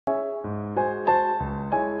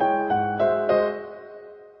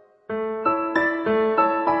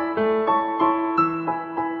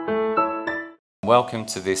welcome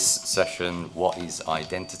to this session, What is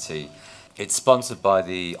Identity? It's sponsored by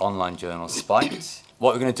the online journal Spiked.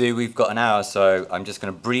 What we're going to do, we've got an hour, so I'm just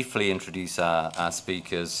going to briefly introduce our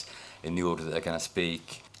speakers in the order that they're going to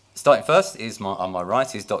speak. Starting first is on my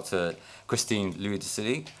right is Dr. Christine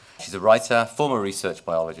Louis-Dit. She's a writer, former research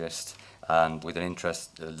biologist, and with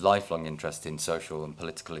a lifelong interest in social and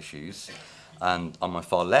political issues. And on my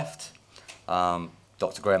far left,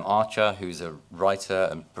 Dr. Graeme who's a writer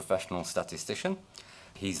and professional statistician.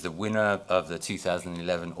 He's the winner of the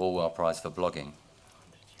 2011 Orwell Prize for blogging.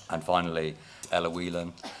 And finally, Ella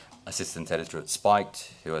Whelan, assistant editor at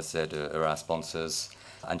Spiked, who I said are our sponsors.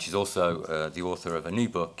 And she's also the author of a new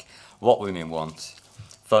book, What Women Want,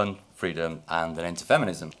 Fun, Freedom and an End to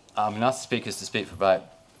Feminism. I'm going to ask the speakers to speak for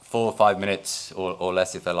about 4 or 5 minutes or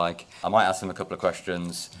less if they like. I might ask them a couple of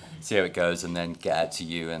questions, see how it goes, and then get out to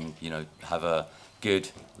you and have a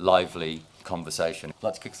good, lively conversation. Would you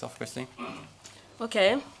like to kick us off, Christine?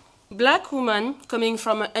 Okay. Black woman coming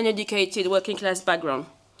from an uneducated working class background.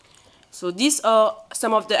 So these are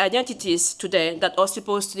some of the identities today that are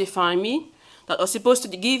supposed to define me, that are supposed to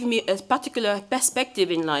give me a particular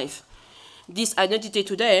perspective in life. These identities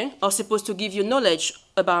today are supposed to give you knowledge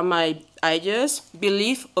about my ideas,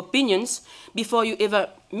 beliefs, opinions, before you ever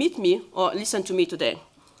meet me or listen to me today.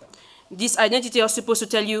 These identities are supposed to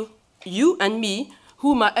tell you and me,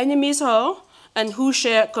 who my enemies are and who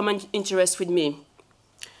share common interests with me.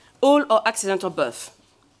 All are accidental birth.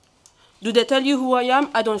 Do they tell you who I am?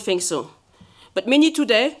 I don't think so. But many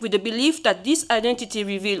today, with the belief that this identity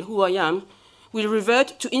reveals who I am, will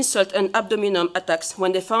revert to insult and ad hominem attacks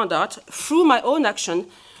when they found out, through my own action,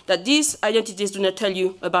 that these identities do not tell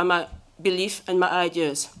you about my belief and my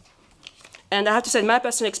ideas. And I have to say, my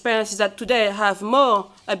personal experience is that today I have more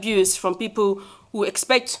abuse from people who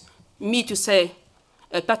expect me to say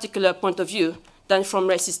a particular point of view than from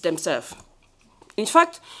racists themselves. In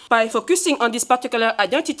fact, by focusing on these particular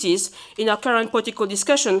identities in our current political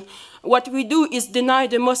discussion, what we do is deny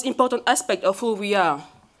the most important aspect of who we are,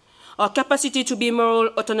 our capacity to be moral,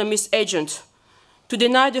 autonomous agents, to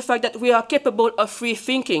deny the fact that we are capable of free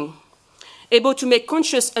thinking, able to make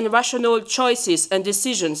conscious and rational choices and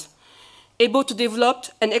decisions, able to develop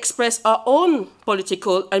and express our own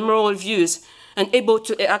political and moral views, and able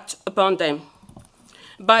to act upon them.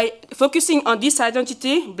 By focusing on this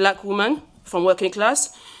identity, black woman from working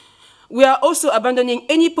class, we are also abandoning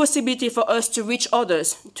any possibility for us to reach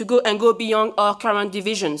others, to go beyond our current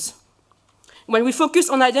divisions. When we focus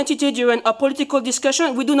on identity during our political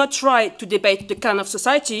discussion, we do not try to debate the kind of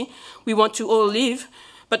society we want to all live,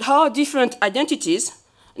 but how different identities,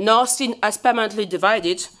 now seen as permanently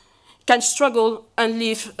divided, can struggle and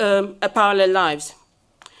live parallel lives.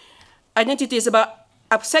 Identity is about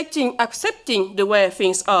accepting the way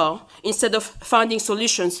things are instead of finding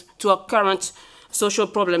solutions to our current social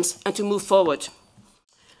problems and to move forward.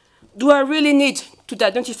 Do I really need to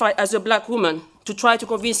identify as a black woman to try to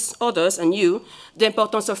convince others and you the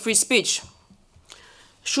importance of free speech?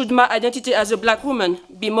 Should my identity as a black woman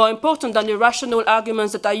be more important than the rational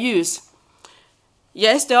arguments that I use?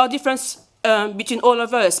 Yes, there are differences between all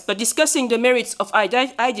of us, but discussing the merits of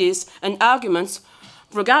ideas and arguments,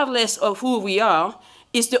 regardless of who we are,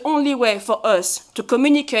 is the only way for us to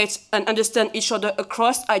communicate and understand each other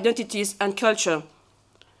across identities and culture.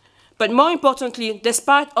 But more importantly,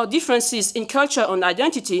 despite our differences in culture and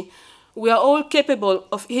identity, we are all capable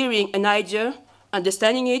of hearing an idea,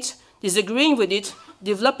 understanding it, disagreeing with it,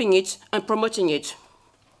 developing it, and promoting it.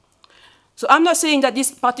 So I'm not saying that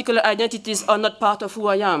these particular identities are not part of who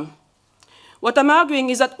I am. What I'm arguing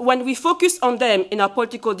is that when we focus on them in our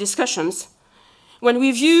political discussions, when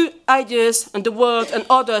we view ideas and the world and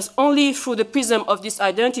others only through the prism of these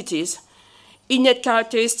identities, innate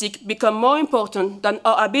characteristics become more important than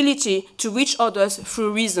our ability to reach others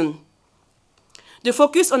through reason. The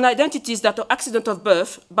focus on identities that are accident of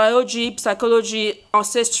birth, biology, psychology,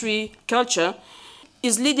 ancestry, culture,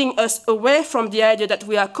 is leading us away from the idea that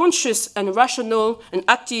we are conscious and rational and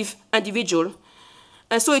active individuals.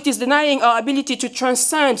 And so it is denying our ability to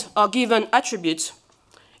transcend our given attributes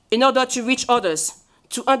in order to reach others,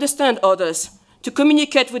 to understand others, to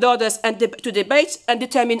communicate with others, and to debate and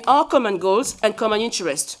determine our common goals and common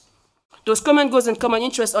interests. Those common goals and common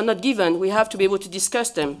interests are not given. We have to be able to discuss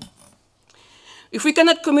them. If we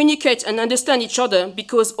cannot communicate and understand each other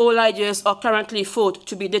because all ideas are currently thought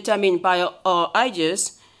to be determined by our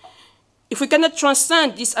ideas, if we cannot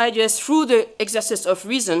transcend these ideas through the exercise of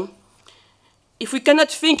reason, if we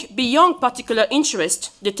cannot think beyond particular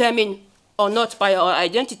interests determined or not by our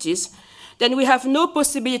identities, then we have no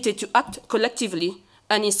possibility to act collectively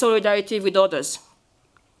and in solidarity with others.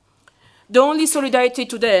 The only solidarity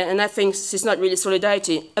today, and I think this is not really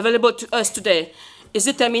solidarity, available to us today, is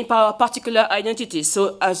determined by our particular identity.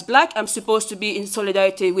 So as black, I'm supposed to be in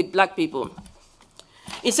solidarity with black people.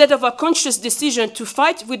 Instead of a conscious decision to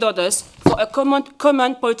fight with others for a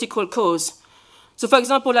common political cause. So for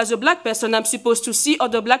example, as a black person, I'm supposed to see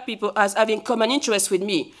other black people as having common interests with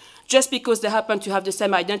me, just because they happen to have the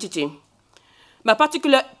same identity. My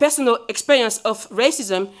particular personal experience of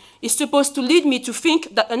racism is supposed to lead me to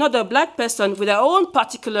think that another black person with their own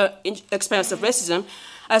particular experience of racism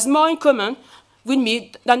has more in common with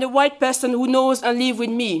me than a white person who knows and lives with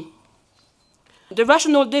me. The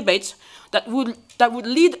rational debate that would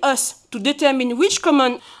lead us to determine which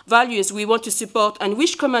common values we want to support and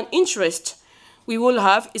which common interest we will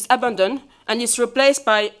have is abandoned and is replaced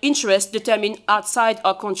by interests determined outside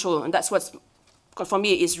our control. And that's what, for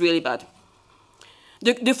me, is really bad.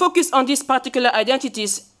 The focus on these particular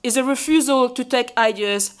identities is a refusal to take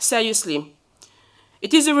ideas seriously.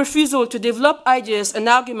 It is a refusal to develop ideas and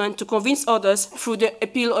arguments to convince others through the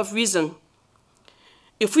appeal of reason.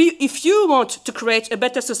 If you want to create a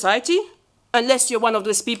better society, unless you're one of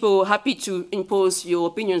those people happy to impose your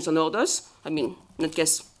opinions on others, I mean, I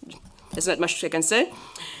guess there's not much I can say,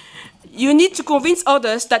 you need to convince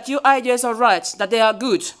others that your ideas are right, that they are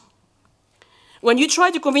good. When you try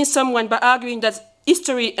to convince someone by arguing that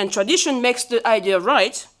history and tradition makes the idea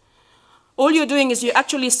right, all you're doing is you're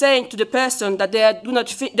actually saying to the person that they do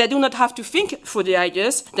not have to think through the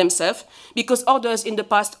ideas themselves because others in the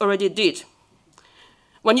past already did.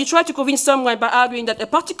 When you try to convince someone by arguing that a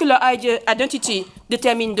particular identity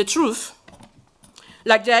determines the truth,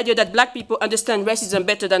 like the idea that black people understand racism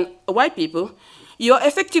better than white people, you're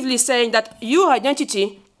effectively saying that your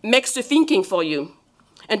identity makes the thinking for you,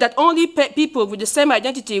 and that only people with the same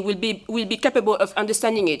identity will be capable of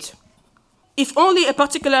understanding it. If only a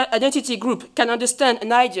particular identity group can understand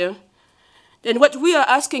an idea, then what we are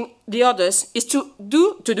asking the others is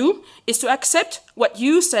to accept what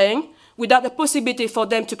you're saying without the possibility for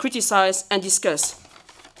them to criticize and discuss.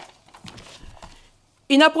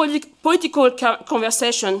 In our political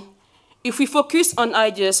conversation, if we focus on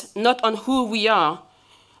ideas, not on who we are,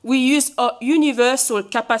 we use our universal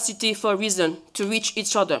capacity for reason to reach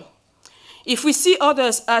each other. If we see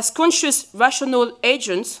others as conscious, rational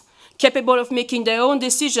agents, capable of making their own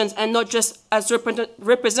decisions and not just as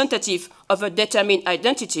representative of a determined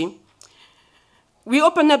identity, we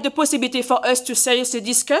open up the possibility for us to seriously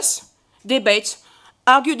discuss, debate,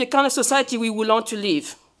 argue the kind of society we would want to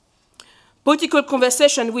live. Political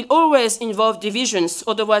conversation will always involve divisions,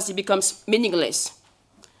 otherwise it becomes meaningless.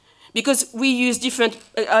 Because we use different,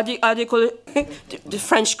 the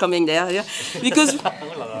French coming there, yeah?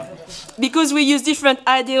 Because we use different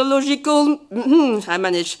ideological,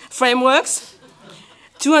 frameworks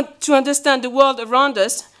to understand the world around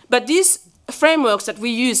us, but these frameworks that we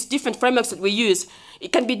use, different frameworks that we use,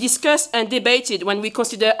 it can be discussed and debated when we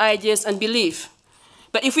consider ideas and belief.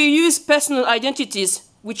 But if we use personal identities,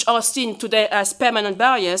 which are seen today as permanent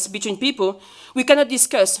barriers between people, we cannot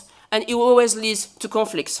discuss, and it always leads to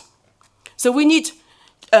conflicts. So we need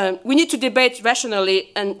to debate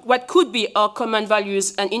rationally and what could be our common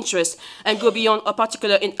values and interests and go beyond our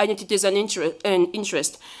particular identities and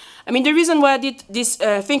interests. I mean, the reason why I did these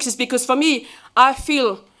things is because for me, I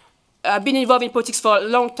feel, I've been involved in politics for a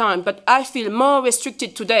long time, but I feel more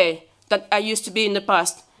restricted today than I used to be in the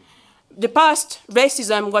past. The past,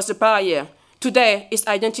 racism was a barrier. Today, it's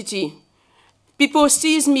identity. People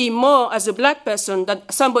see me more as a black person than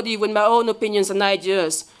somebody with my own opinions and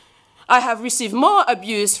ideas. I have received more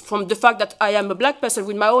abuse from the fact that I am a black person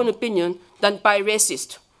with my own opinion than by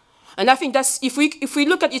racist. And I think that's, if we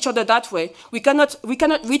look at each other that way, we cannot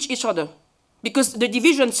reach each other because the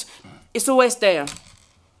divisions is always there.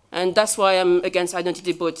 And that's why I'm against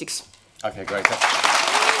identity politics. Okay, great. That's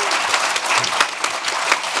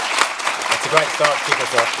a great start to kick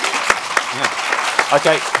us off. Yeah.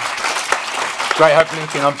 Okay. Great. Hopefully we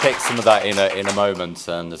can unpick some of that in a moment,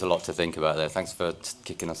 and there's a lot to think about there. Thanks for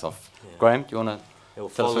kicking us off. Yeah. Graeme, do you want to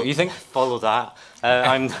tell us what you think? Follow that.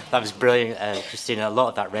 That was brilliant, Christina. A lot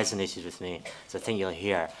of that resonated with me, so I think you'll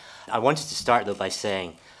hear. I wanted to start, though, by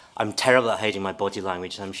saying I'm terrible at hiding my body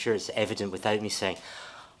language, and I'm sure it's evident without me saying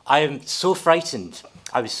I am so frightened.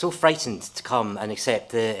 I was so frightened to come and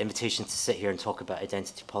accept the invitation to sit here and talk about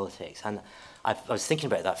identity politics, and I was thinking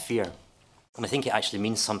about that fear. And I think it actually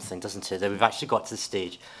means something, doesn't it? That we've actually got to the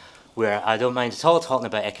stage where I don't mind at all talking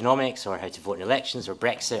about economics or how to vote in elections or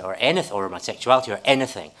Brexit or anything, or my sexuality or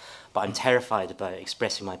anything. But I'm terrified about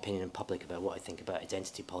expressing my opinion in public about what I think about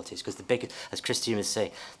identity politics, because the big, as Christine was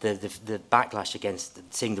saying, the backlash against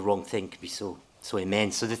saying the wrong thing can be so So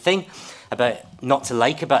amen. So the thing about not to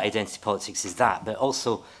like about identity politics is that, but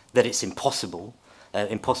also that it's impossible.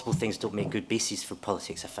 Impossible things don't make good bases for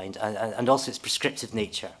politics, I find, and also its prescriptive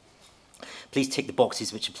nature. Please tick the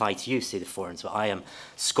boxes which apply to you, say the foreigners. But I am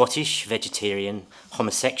Scottish, vegetarian,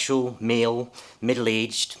 homosexual, male,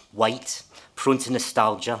 middle-aged, white, prone to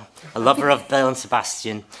nostalgia, a lover of Belle and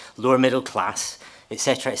Sebastian, lower middle class,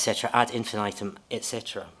 etc., ad infinitum,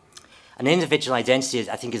 etc. An individual identity,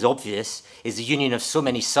 I think is obvious, is the union of so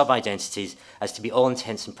many sub-identities as to be all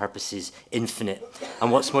intents and purposes infinite.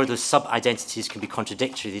 And what's more, those sub-identities can be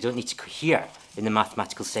contradictory. They don't need to cohere in the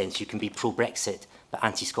mathematical sense. You can be pro-Brexit, but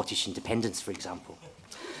anti-Scottish independence, for example.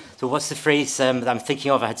 So what's the phrase that I'm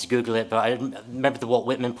thinking of? I had to Google it, but I remember the Walt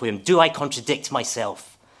Whitman poem, "Do I contradict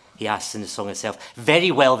myself?" he asks in the song itself.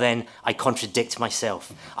 Very well then, I contradict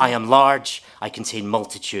myself. I am large, I contain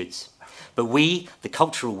multitudes. But we, the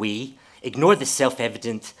cultural we, ignore the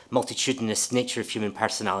self-evident, multitudinous nature of human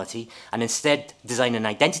personality and instead design an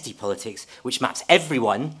identity politics which maps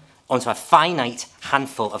everyone onto a finite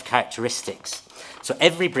handful of characteristics. So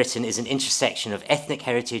every Briton is an intersection of ethnic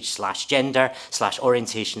heritage / gender /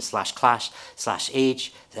 orientation / class /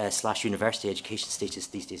 age / university education status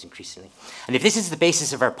these days increasingly. And if this is the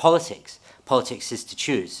basis of our politics is to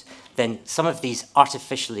choose, then some of these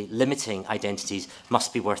artificially limiting identities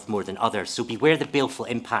must be worth more than others. So beware the baleful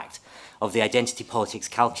impact of the identity politics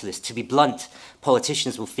calculus. To be blunt,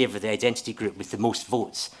 politicians will favour the identity group with the most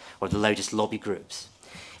votes or the loudest lobby groups.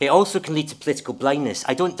 It also can lead to political blindness.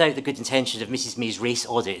 I don't doubt the good intentions of Mrs May's race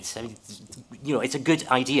audit. I mean, you know, it's a good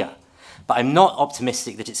idea, but I'm not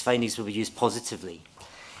optimistic that its findings will be used positively.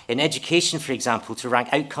 In education, for example, to rank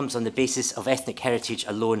outcomes on the basis of ethnic heritage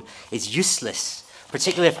alone is useless,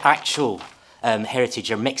 particularly if actual heritage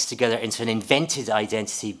are mixed together into an invented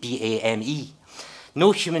identity, BAME.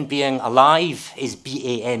 No human being alive is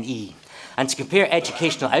BAME. And to compare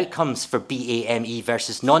educational outcomes for BAME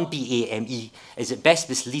versus non-BAME is at best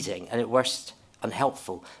misleading and at worst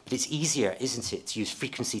unhelpful. But it's easier, isn't it, to use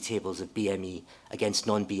frequency tables of BME against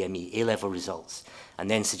non-BME A-level results and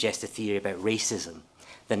then suggest a theory about racism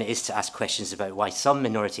than it is to ask questions about why some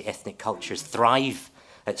minority ethnic cultures thrive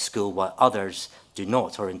at school while others do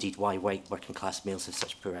not, or indeed why white working class males have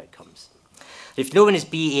such poor outcomes. If no one is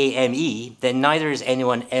BAME, then neither is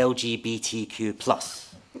anyone LGBTQ+.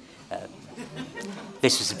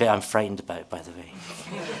 This was a bit I'm frightened about, by the way.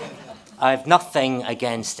 I have nothing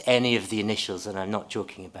against any of the initials, and I'm not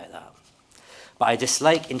joking about that. But I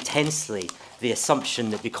dislike intensely the assumption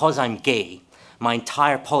that because I'm gay, my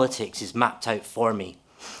entire politics is mapped out for me,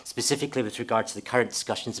 specifically with regard to the current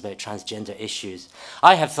discussions about transgender issues.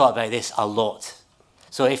 I have thought about this a lot.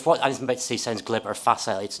 So if what I'm about to say sounds glib or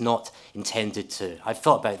facile, it's not intended to. I've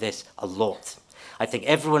thought about this a lot. I think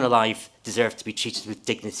everyone alive deserves to be treated with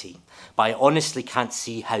dignity, but I honestly can't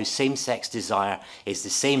see how same-sex desire is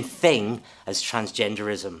the same thing as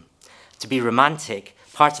transgenderism. To be romantic,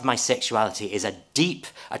 part of my sexuality is a deep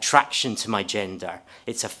attraction to my gender.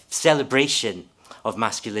 It's a celebration of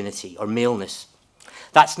masculinity or maleness.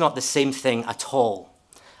 That's not the same thing at all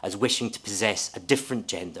as wishing to possess a different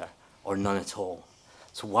gender or none at all.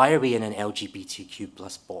 So why are we in an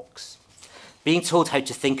LGBTQ+ box? Being told how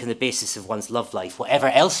to think on the basis of one's love life, whatever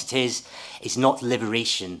else it is not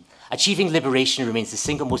liberation. Achieving liberation remains the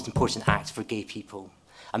single most important act for gay people.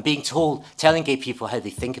 And telling gay people how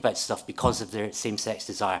they think about stuff because of their same-sex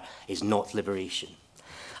desire is not liberation.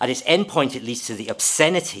 At its end point, it leads to the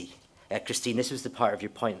obscenity. Christine, this was the part of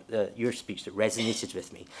your speech that resonated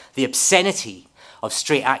with me. The obscenity of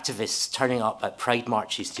straight activists turning up at pride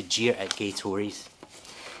marches to jeer at gay Tories.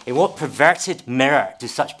 In what perverted mirror do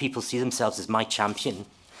such people see themselves as my champion?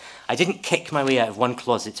 I didn't kick my way out of one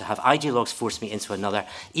closet to have ideologues force me into another,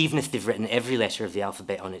 even if they've written every letter of the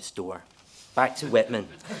alphabet on its door. Back to Whitman.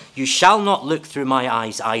 You shall not look through my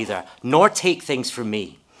eyes either, nor take things from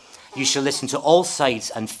me. You shall listen to all sides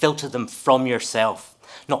and filter them from yourself.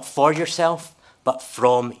 Not for yourself, but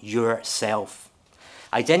from yourself.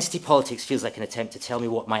 Identity politics feels like an attempt to tell me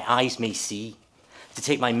what my eyes may see, to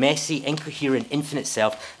take my messy, incoherent, infinite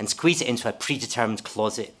self and squeeze it into a predetermined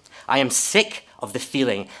closet. I am sick of the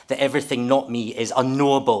feeling that everything not me is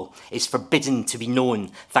unknowable, is forbidden to be known,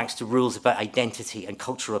 thanks to rules about identity and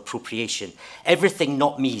cultural appropriation. Everything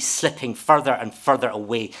not me slipping further and further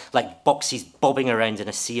away, like boxes bobbing around in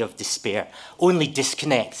a sea of despair. Only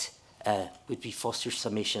disconnect would be Foster's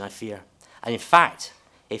summation, I fear. And in fact,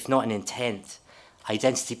 if not an intent,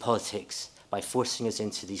 identity politics, by forcing us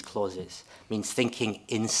into these closets, means thinking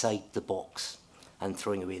inside the box and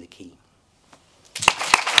throwing away the key.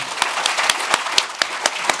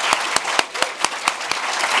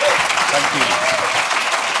 Thank you.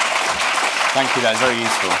 Thank you, that was very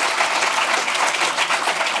useful.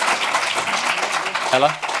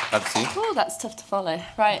 Ella, over to you. Oh, that's tough to follow.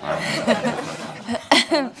 Right.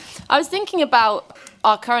 I was thinking about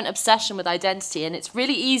our current obsession with identity, and it's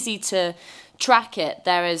really easy to track it.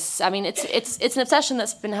 There is, I mean, it's an obsession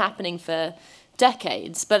that's been happening for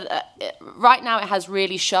decades, but right now it has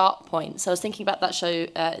really sharp points. So I was thinking about that show,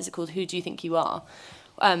 is it called Who Do You Think You Are?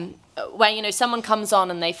 Where, you know, someone comes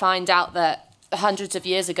on and they find out that hundreds of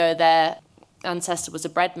years ago their ancestor was a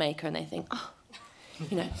bread maker, and they think, oh,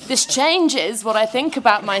 you know, this changes what I think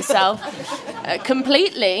about myself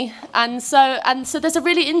completely. And so there's a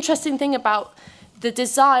really interesting thing about the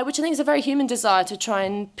desire, which I think is a very human desire, to try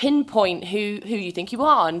and pinpoint who you think you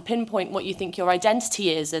are and pinpoint what you think your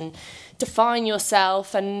identity is and define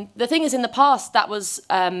yourself. And the thing is, in the past, that was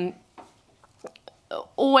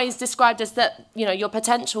always described as that, you know, your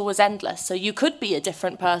potential was endless. So you could be a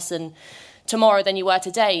different person tomorrow than you were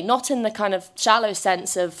today, not in the kind of shallow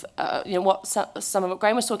sense of, you know, what some of what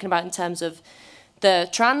Graeme was talking about in terms of the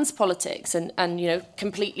trans politics and you know,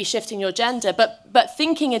 completely shifting your gender, but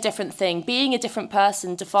thinking a different thing, being a different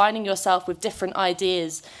person, defining yourself with different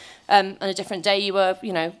ideas. On a different day you were,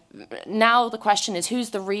 you know, now the question is, who's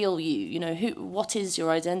the real you know, what is your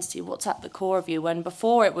identity, what's at the core of you, when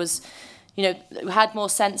before it was, you know, it had more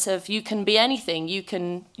sense of you can be anything, you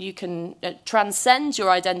can transcend your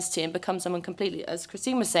identity and become someone completely, as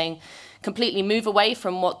Christine was saying, completely move away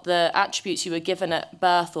from what the attributes you were given at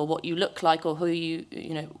birth or what you look like or who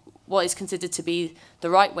you know, what is considered to be the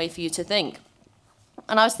right way for you to think.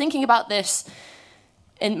 And I was thinking about this,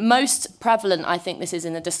 in most prevalent, I think this is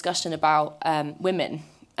in a discussion about women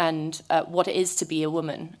and what it is to be a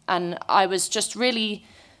woman. And I was just really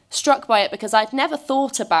struck by it because I'd never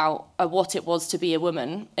thought about what it was to be a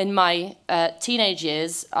woman. In my teenage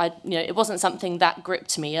years, you know, it wasn't something that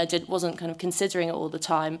gripped me. Wasn't kind of considering it all the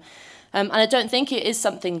time. And I don't think it is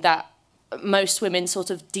something that most women sort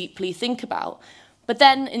of deeply think about. But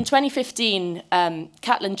then in 2015,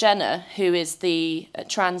 Caitlyn Jenner, who is the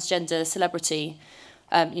transgender celebrity,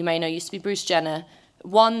 you may know used to be Bruce Jenner,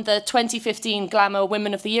 won the 2015 Glamour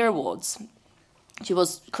Women of the Year Awards. She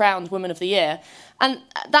was crowned Woman of the Year. And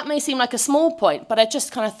that may seem like a small point, but I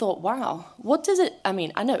just kind of thought, wow, what does it, I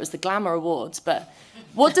mean, I know it was the Glamour Awards, but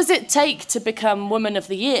what does it take to become Woman of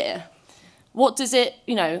the Year? What does it,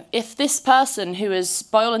 you know, if this person who has,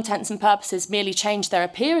 by all intents and purposes, merely changed their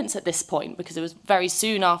appearance at this point, because it was very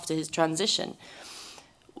soon after his transition,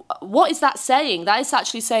 what is that saying? That is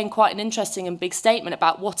actually saying quite an interesting and big statement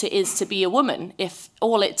about what it is to be a woman, if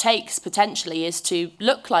all it takes, potentially, is to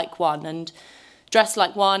look like one and dress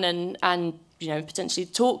like one and you know, potentially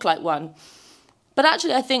talk like one. But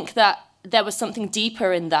actually, I think that there was something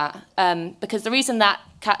deeper in that, because the reason that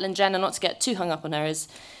Caitlyn Jenner, not to get too hung up on her, is,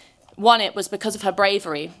 one, it was because of her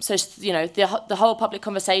bravery. So, you know, the whole public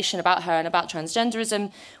conversation about her and about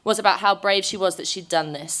transgenderism was about how brave she was that she'd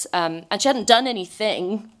done this. And she hadn't done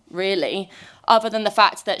anything, really, other than the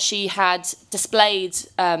fact that she had displayed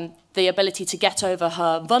the ability to get over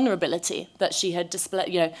her vulnerability, that she had displayed,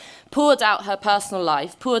 you know, poured out her personal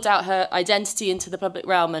life, poured out her identity into the public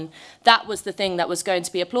realm, and that was the thing that was going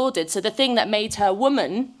to be applauded. So the thing that made her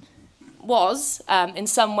woman was, in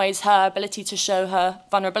some ways, her ability to show her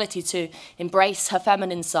vulnerability, to embrace her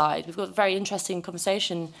feminine side. We've got a very interesting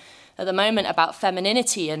conversation at the moment about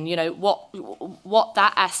femininity and, you know, what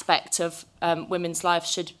that aspect of women's life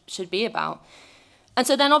should be about. And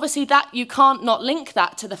so then obviously that you can't not link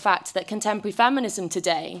that to the fact that contemporary feminism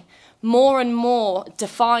today more and more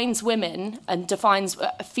defines women and defines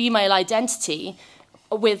female identity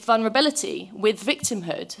with vulnerability, with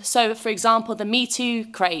victimhood. So, for example, the Me Too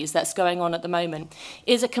craze that's going on at the moment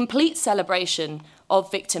is a complete celebration of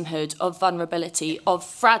victimhood, of vulnerability, of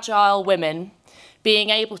fragile women being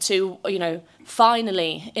able to, you know,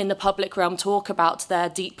 finally in the public realm talk about their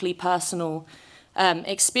deeply personal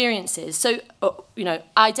experiences. So, you know,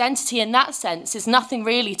 identity in that sense is nothing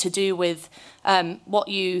really to do with what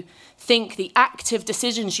you think, the active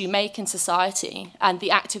decisions you make in society and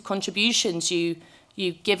the active contributions you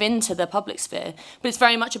give into the public sphere, but it's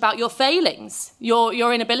very much about your failings,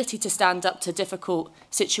 your inability to stand up to difficult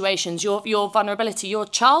situations, your vulnerability, your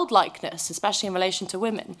childlikeness, especially in relation to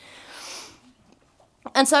women.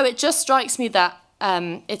 And so it just strikes me that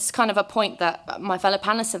it's kind of a point that my fellow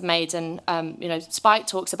panelists have made, and you know, Spike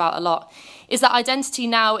talks about a lot, is that identity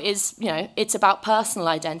now is, you know, it's about personal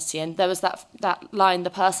identity. And there was that line,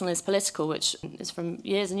 "The personal is political," which is from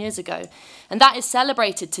years and years ago, and that is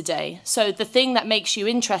celebrated today. So the thing that makes you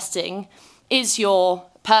interesting is your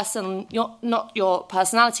person, not your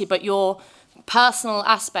personality, but your personal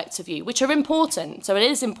aspects of you, which are important. So it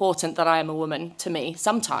is important that I am a woman to me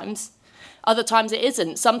sometimes. Other times it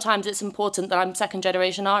isn't. Sometimes it's important that I'm second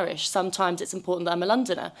generation Irish. Sometimes it's important that I'm a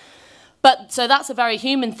Londoner. But so that's a very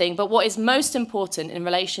human thing. But what is most important in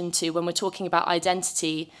relation to when we're talking about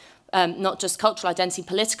identity, not just cultural identity,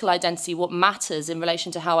 political identity, what matters in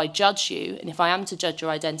relation to how I judge you, and if I am to judge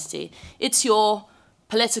your identity, it's your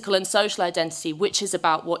political and social identity, which is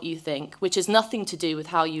about what you think, which has nothing to do with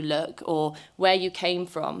how you look or where you came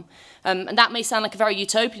from. And that may sound like a very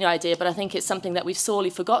utopian idea, but I think it's something that we've sorely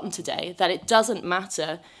forgotten today, that it doesn't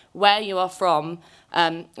matter where you are from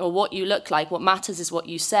or what you look like. What matters is what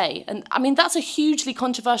you say. And I mean, that's a hugely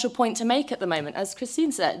controversial point to make at the moment, as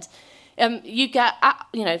Christine said. You get,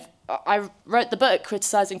 I wrote the book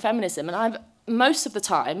criticising feminism, and I'm most of the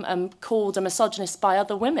time called a misogynist by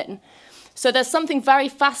other women. So there's something very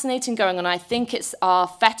fascinating going on. I think it's our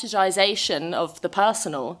fetishization of the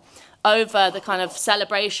personal over the kind of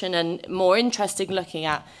celebration and more interesting looking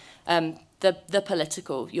at the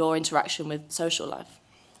political, your interaction with social life.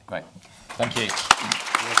 Great. Thank you.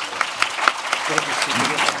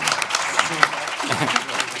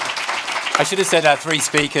 I should have said our three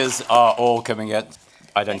speakers are all coming at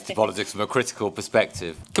identity politics from a critical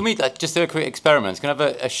perspective. Can we just do a quick experiment? Can I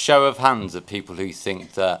have a show of hands of people who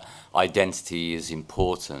think that identity is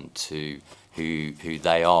important to who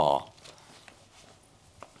they are?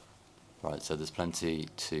 Right, so there's plenty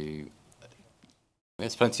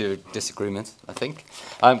of disagreement, I think.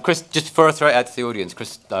 Chris, just before I throw it out to the audience,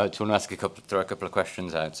 Chris, do you want to ask throw a couple of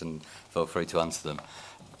questions out and feel free to answer them.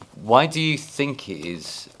 Why do you think it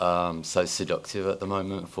is so seductive at the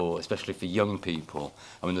moment, especially for young people?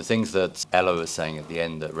 I mean, the things that Ella was saying at the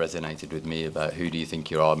end that resonated with me about who do you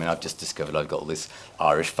think you are. I mean, I've just discovered I've got all this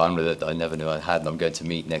Irish family that I never knew I had, and I'm going to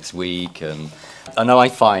meet next week. And I know I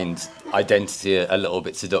find identity a little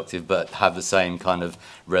bit seductive, but have the same kind of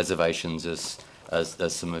reservations as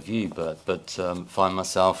some of you. But find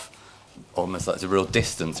myself almost like there's a real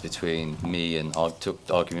distance between me and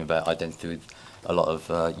arguing about identity with a lot of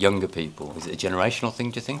younger people. Is it a generational thing,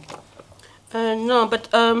 do you think? No, but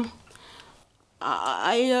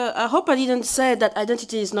I hope I didn't say that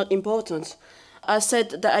identity is not important. I said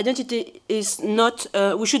that identity is not,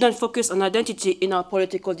 we shouldn't focus on identity in our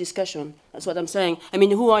political discussion. That's what I'm saying. I mean,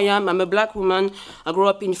 who I am, I'm a black woman, I grew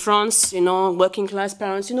up in France, working class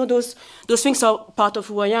parents, those things are part of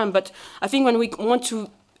who I am. But I think when we want to,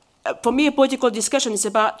 for me, a political discussion is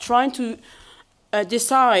about trying to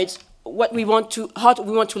decide how we want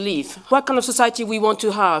to live, what kind of society we want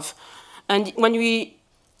to have. And when we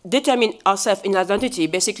determine ourselves in identity,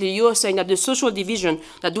 basically you're saying that the social division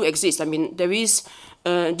that do exist, I mean, there is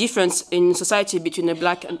a difference in society between a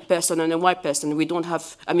black person and a white person. We don't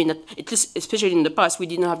have, I mean, at least especially in the past, we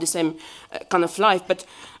didn't have the same kind of life. But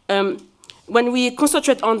when we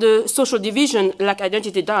concentrate on the social division, like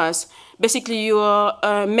identity does, basically you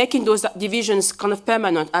are making those divisions kind of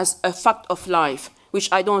permanent as a fact of life, which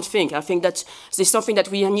I don't think. I think that there's something that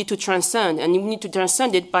we need to transcend, and we need to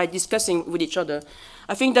transcend it by discussing with each other.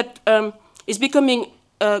 I think that it's becoming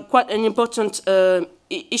quite an important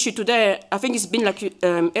issue today. I think it's been, like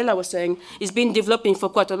Ella was saying, it's been developing for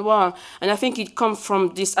quite a while, and I think it comes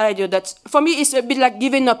from this idea that, for me, it's a bit like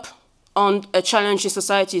giving up on a challenge in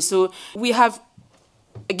society. So we have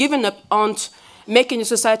given up on making the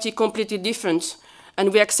society completely different,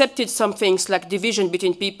 and we accepted some things like division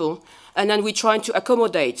between people, and then we're trying to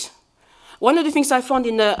accommodate. One of the things I found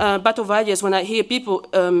in the Battle of Ideas when I hear people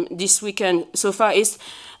this weekend so far is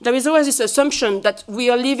there is always this assumption that we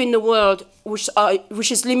are living in a world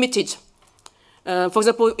which is limited. For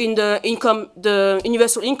example, in the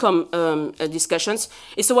universal income discussions,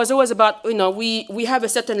 it was always about, we have a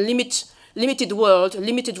certain limited world,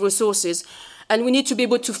 limited resources, and we need to be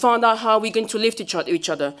able to find out how we're going to live each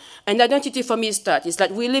other. And identity for me is that. It's like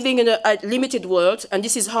we're living in a limited world, and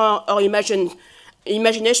this is how our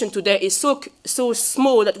imagination today is so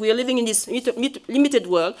small that we are living in this limited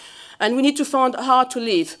world, and we need to find how to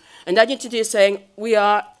live. And identity is saying we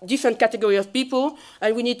are different category of people,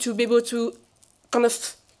 and we need to be able to kind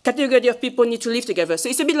of category of people need to live together. So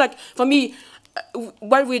it's a bit like, for me,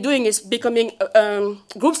 what we're doing is becoming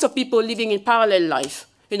groups of people living in parallel life.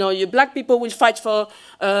 Your black people will fight for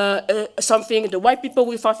something, the white people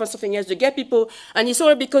will fight for something else, the gay people, and it's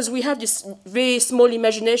all because we have this very small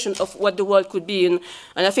imagination of what the world could be. And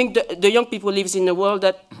I think the young people live in a world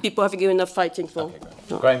that people have given up fighting for. Okay,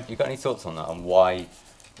 great. Graeme, you got any thoughts on that, on why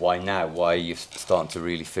now? Why you're starting to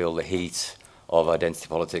really feel the heat of identity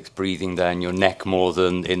politics breathing down your neck more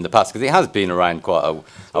than in the past? Because it has been around quite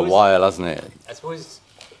a while, hasn't it? I suppose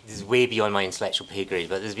this is way beyond my intellectual pay grade,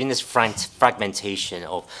 but there's been this fragmentation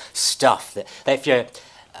of stuff that if you're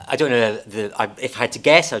I don't know, if I had to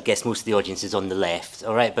guess, I'd guess most of the audience is on the left,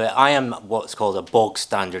 all right? But I am what's called a bog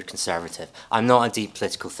standard conservative. I'm not a deep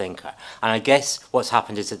political thinker. And I guess what's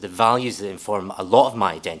happened is that the values that inform a lot of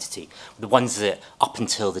my identity, the ones that up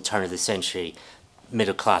until the turn of the century,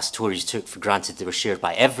 middle-class Tories took for granted they were shared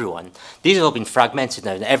by everyone, these have all been fragmented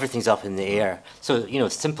now and everything's up in the air. So, you know,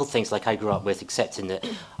 simple things like I grew up with, accepting that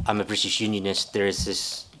I'm a British Unionist, there is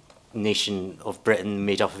this nation of Britain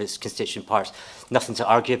made up of its constituent parts, nothing to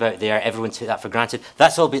argue about there, everyone took that for granted.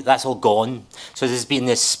 That's all gone. So there's been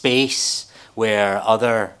this space where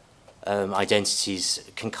other identities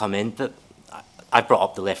can come in, but I brought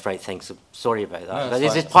up the left-right thing, so sorry about that. No, but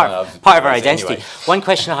this is part of our identity. Anyway. One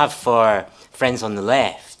question I have for friends on the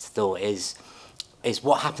left, though, is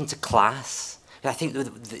what happened to class? I think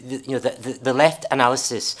the left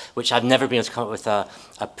analysis, which I've never been able to come up with a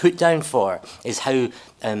put down for, is how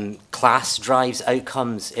class drives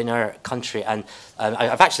outcomes in our country. And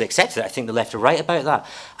I've actually accepted it. I think the left are right about that.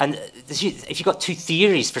 And if you've got two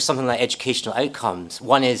theories for something like educational outcomes,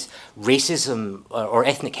 one is racism or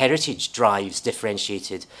ethnic heritage drives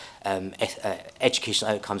differentiated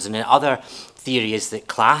educational outcomes, and the other theory is that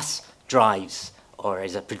class drives or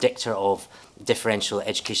is a predictor of differential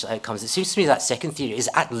educational outcomes. It seems to me that second theory is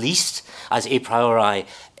at least as a priori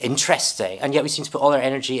interesting, and yet we seem to put all our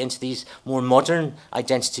energy into these more modern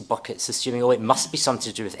identity buckets, assuming, oh, it must be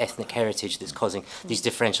something to do with ethnic heritage that's causing these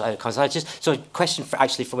differential outcomes. So a question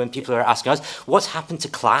for when people are asking us, what's happened to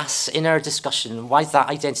class in our discussion? Why is that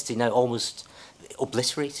identity now almost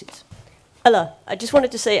obliterated? Ella, I just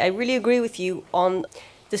wanted to say I really agree with you on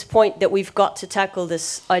this point that we've got to tackle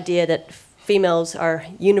this idea that females are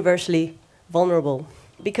universally vulnerable,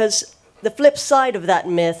 because the flip side of that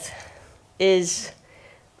myth is,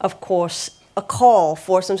 of course, a call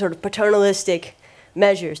for some sort of paternalistic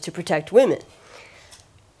measures to protect women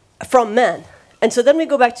from men. And so then we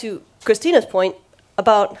go back to Christina's point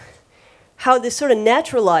about how this sort of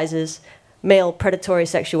naturalizes male predatory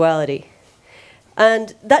sexuality.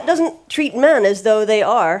 And that doesn't treat men as though they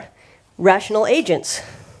are rational agents,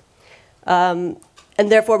 and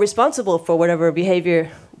therefore responsible for whatever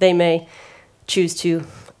behavior they may choose to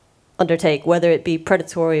undertake, whether it be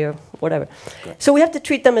predatory or whatever. Okay. So we have to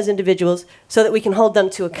treat them as individuals so that we can hold them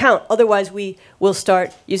to account. Otherwise, we will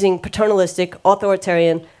start using paternalistic,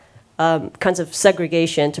 authoritarian kinds of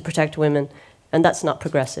segregation to protect women, and that's not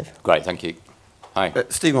progressive. Great, thank you. Hi.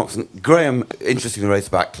 Steve Moxon, Graeme interestingly raised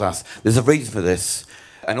about class. There's a reason for this.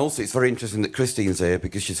 And also, it's very interesting that Christine's here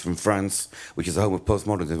because she's from France, which is the home of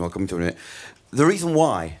postmodernism. I'll come to it in a minute. The reason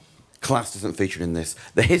why class doesn't feature in this,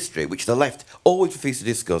 the history, which the left always refuse to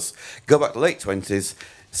discuss, go back to the late 20s,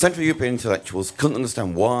 Central European intellectuals couldn't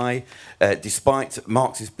understand why, despite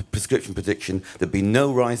Marx's prescription prediction, there'd be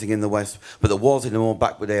no rising in the West, but there was in a more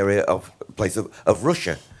backward area of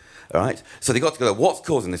Russia, all right? So they got together, what's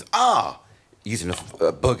causing this? Using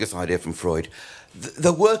a bogus idea from Freud,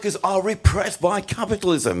 the workers are repressed by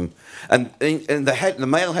capitalism, and the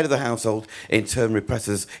male head of the household in turn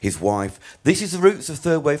represses his wife. This is the roots of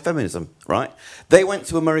third wave feminism, right? They went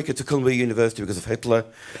to America, to Columbia University because of Hitler.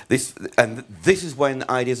 This is when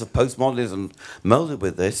ideas of postmodernism melded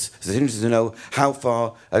with this. So it's interesting to know how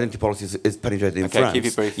far identity politics is penetrated in France. Keep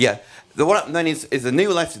it brief. Yeah. What happened then is the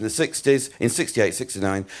new left in the 60s, in 68,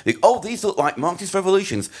 69, these look like Marxist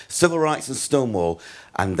revolutions, civil rights and Stonewall.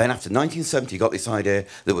 And then after 1970, you got this idea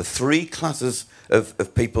there were three classes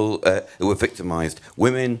of people who were victimised: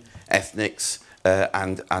 women, ethnics,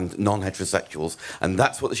 and non-heterosexuals. And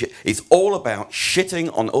that's what it's all about,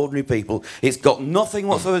 shitting on ordinary people. It's got nothing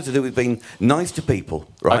whatsoever to do with being nice to people,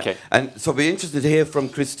 right? Okay. And so I'd be interested to hear from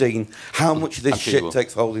Christine how much of this shit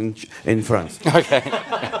takes hold in France. Okay.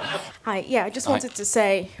 Hi, yeah, I just wanted to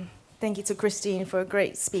say thank you to Christine for a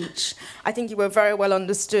great speech. I think you were very well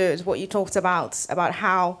understood what you talked about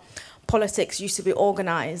how politics used to be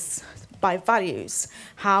organised by values,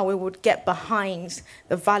 how we would get behind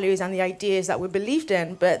the values and the ideas that we believed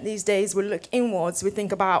in. But these days we look inwards, we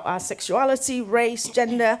think about our sexuality, race,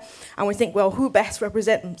 gender, and we think, well, who best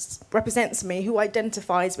represents me, who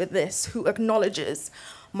identifies with this, who acknowledges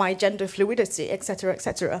my gender fluidity, etc.,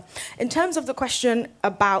 etc. In terms of the question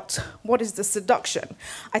about what is the seduction,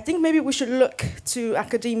 I think maybe we should look to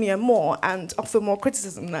academia more and offer more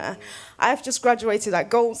criticism there. I've just graduated at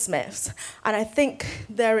Goldsmiths, and I think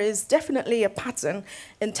there is definitely a pattern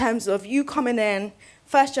in terms of you coming in,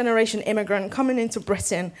 first-generation immigrant, coming into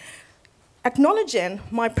Britain, acknowledging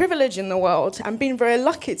my privilege in the world and being very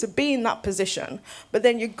lucky to be in that position. But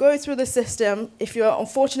then you go through the system, if you're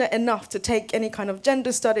unfortunate enough to take any kind of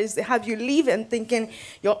gender studies, they have you leave it and thinking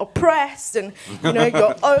you're oppressed and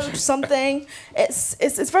you're owed something.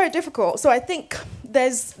 It's very difficult. So I think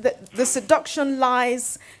there's the seduction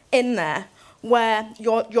lies in there, where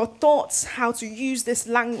your thoughts, how to use this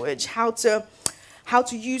language, how to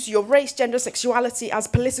use your race, gender, sexuality as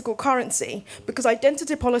political currency. Because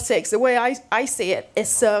identity politics, the way I see it,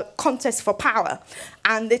 is a contest for power.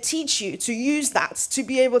 And they teach you to use that to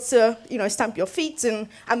be able to, stamp your feet and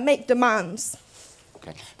make demands.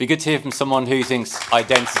 Okay. Be good to hear from someone who thinks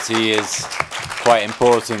identity is quite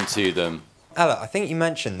important to them. Ella, I think you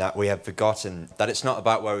mentioned that we have forgotten that it's not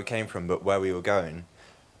about where we came from, but where we were going.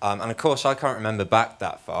 And of course, I can't remember back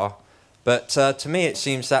that far. But to me, it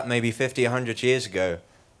seems that maybe 50, 100 years ago,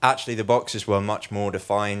 actually the boxes were much more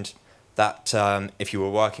defined. That if you were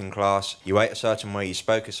working class, you ate a certain way, you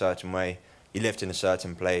spoke a certain way, you lived in a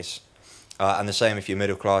certain place. And the same if you're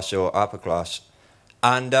middle class or upper class.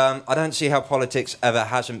 And I don't see how politics ever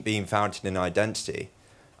hasn't been founded in identity.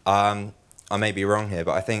 I may be wrong here,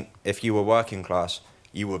 but I think if you were working class,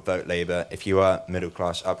 you would vote Labour. If you were middle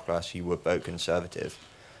class, upper class, you would vote Conservative.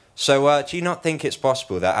 So do you not think it's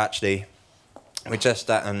possible that actually we're just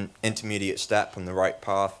at an intermediate step on the right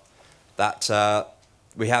path, that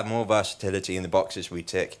we have more versatility in the boxes we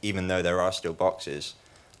tick, even though there are still boxes,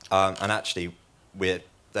 and actually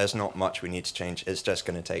there's not much we need to change, it's just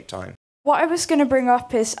going to take time? What I was going to bring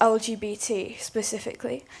up is LGBT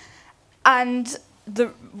specifically, and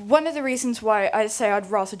one of the reasons why I'd say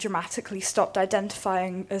I'd rather dramatically stopped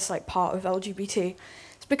identifying as like part of LGBT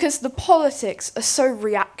is because the politics are so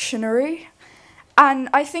reactionary. And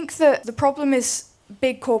I think that the problem is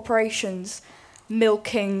big corporations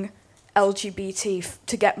milking LGBT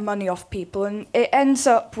to get money off people, and it ends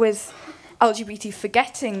up with LGBT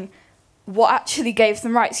forgetting what actually gave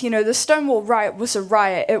them rights. The Stonewall riot was a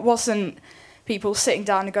riot. It wasn't people sitting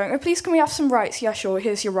down and going, oh, please, can we have some rights? Yeah, sure,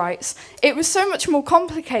 here's your rights. It was so much more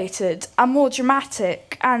complicated and more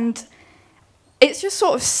dramatic, and it's just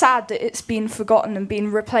sort of sad that it's been forgotten and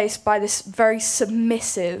been replaced by this very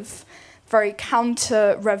submissive, very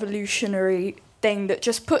counter-revolutionary thing that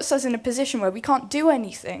just puts us in a position where we can't do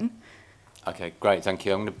anything. Okay, great, thank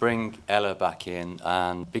you. I'm going to bring Ella back in,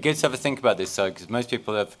 and it'd be good to have a think about this, because most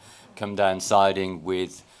people have come down siding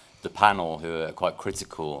with the panel who are quite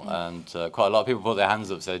critical, and quite a lot of people put their hands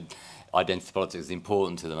up and said identity politics is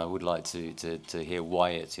important to them. I would like to hear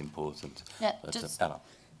why it's important. Yeah, But, just Ella.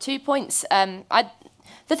 2 points.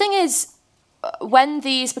 The thing is, when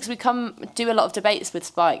because we do a lot of debates with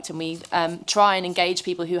Spiked, and we try and engage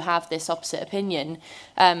people who have this opposite opinion,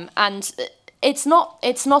 and it's not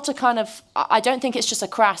a kind of, I don't think it's just a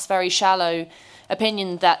crass, very shallow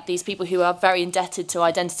opinion that these people who are very indebted to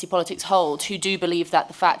identity politics hold, who do believe that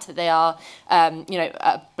the fact that they are,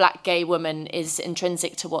 a black gay woman is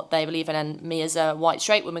intrinsic to what they believe in, and me as a white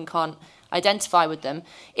straight woman can't identify with them.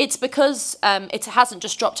 It's because it hasn't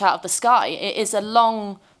just dropped out of the sky. It is a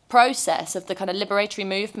long process of the kind of liberatory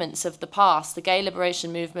movements of the past, the gay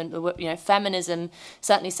liberation movement, feminism,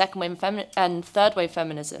 certainly second wave and third wave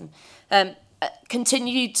feminism,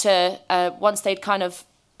 continued to, once they'd kind of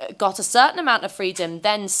got a certain amount of freedom,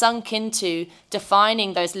 then sunk into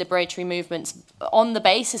defining those liberatory movements on the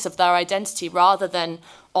basis of their identity rather than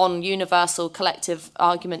on universal collective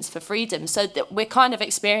arguments for freedom. So that we're kind of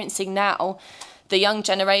experiencing now the young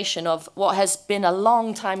generation of what has been a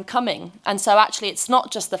long time coming. And so actually it's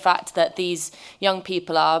not just the fact that these young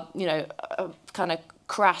people are, kind of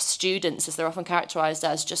crass students, as they're often characterised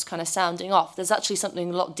as, just kind of sounding off. There's actually something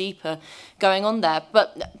a lot deeper going on there.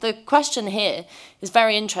 But the question here is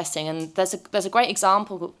very interesting, and there's a great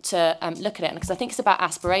example to look at it, because I think it's about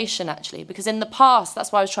aspiration, actually. Because in the past,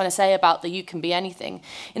 that's what I was trying to say about the you can be anything.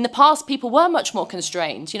 In the past, people were much more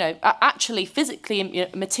constrained, actually physically,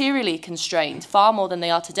 materially constrained, far more than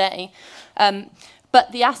they are today.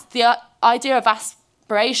 But the idea of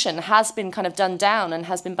aspiration has been kind of done down and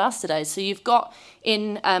has been bastardized. So you've got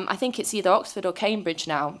in, I think it's either Oxford or Cambridge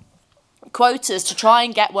now, quotas to try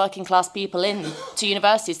and get working class people in to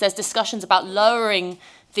universities. There's discussions about lowering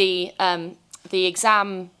the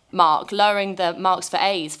exam mark, lowering the marks for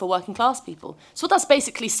A's for working class people. So what that's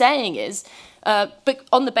basically saying is, but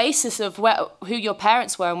on the basis of who your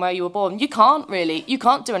parents were and where you were born, you can't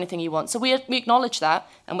do anything you want. So we acknowledge that,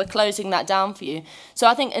 and we're closing that down for you. So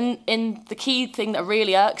I think in the key thing that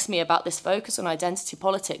really irks me about this focus on identity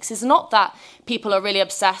politics is not that people are really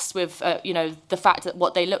obsessed with, the fact that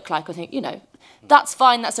what they look like. I think, That's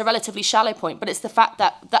fine, that's a relatively shallow point, but it's the fact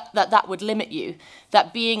that would limit you,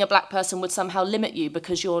 that being a black person would somehow limit you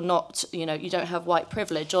because you're not, you don't have white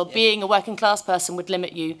privilege, or being a working class person would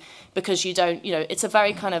limit you because you don't, it's a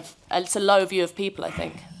very kind of, it's a low view of people, I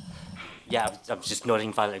think. Yeah, I'm just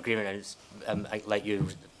nodding violent agreement, and it's, like you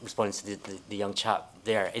responding to the young chap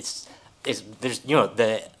there. There's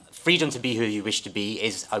the freedom to be who you wish to be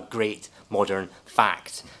is a great modern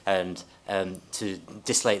fact, and to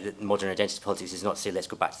dislike the modern identity politics is not to say let's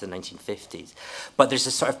go back to the 1950s. But there's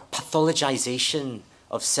a sort of pathologization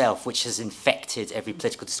of self which has infected every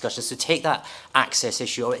political discussion. So take that access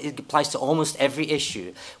issue, or it applies to almost every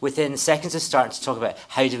issue. Within seconds of starting to talk about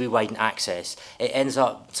how do we widen access, it ends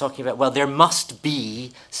up talking about, well, there must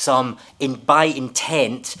be some, by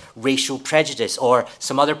intent, racial prejudice or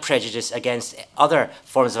some other prejudice against other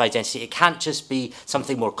forms of identity. It can't just be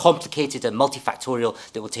something more complicated and multifactorial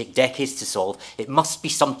that will take decades to solve. It must be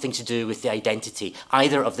something to do with the identity,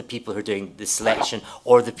 either of the people who are doing the selection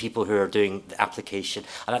or the people who are doing the application.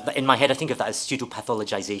 And in my head, I think of that as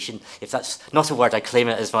pseudo-pathologization. If that's not a word, I claim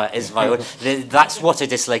it as my own. That's what I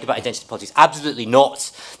dislike about identity politics. Absolutely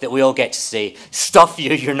not that we all get to say, stuff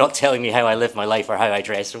you, you're not telling me how I live my life or how I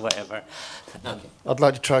dress or whatever. I'd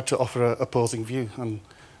like to try to offer an opposing view, and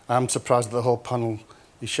I'm surprised that the whole panel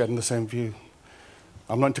is sharing the same view.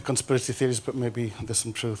 I'm not into conspiracy theories, but maybe there's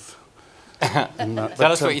some truth in that.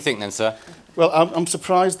 Tell us what you think then, sir. Well, I'm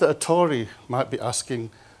surprised that a Tory might be asking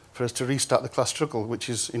for us to restart the class struggle, which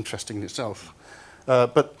is interesting in itself.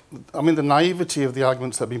 But, I mean, the naivety of the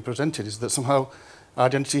arguments that have been presented is that somehow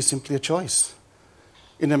identity is simply a choice.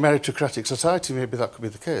 In a meritocratic society, maybe that could be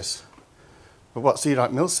the case. But what C.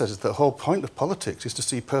 Wright Mills says is that the whole point of politics is to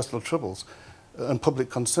see personal troubles and public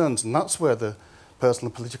concerns, and that's where the personal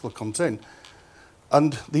and political comes in.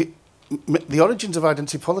 And the origins of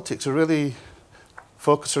identity politics are really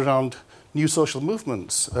focused around new social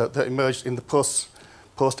movements that emerged in the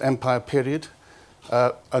post-empire period.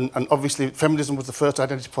 And obviously feminism was the first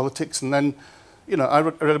identity politics, and then, I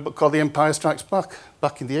read a book called The Empire Strikes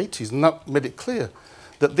Back in the 80s, and that made it clear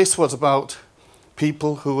that this was about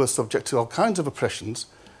people who were subject to all kinds of oppressions,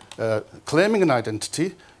 claiming an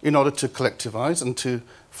identity in order to collectivise and to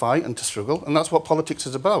fight and to struggle, and that's what politics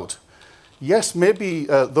is about. Yes, maybe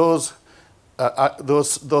those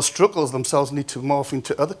struggles themselves need to morph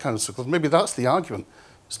into other kinds of struggles. Maybe that's the argument.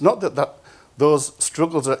 It's not that those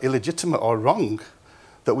struggles are illegitimate or wrong,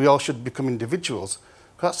 that we all should become individuals.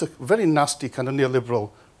 That's a very nasty kind of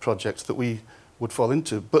neoliberal project that we would fall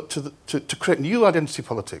into. But to create new identity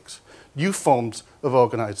politics, new forms of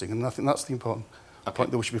organising, and I think that's the important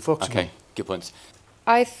point that we should be focusing on. Okay, good points.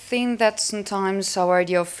 I think that sometimes our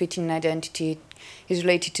idea of fitting identity is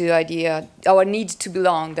related to our need to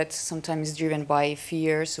belong, that sometimes is driven by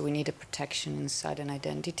fear, so we need a protection inside an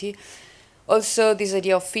identity. Also, this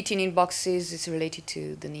idea of fitting in boxes is related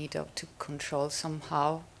to the need to control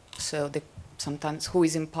somehow. So sometimes who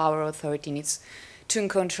is in power or authority needs to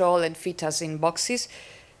control and fit us in boxes.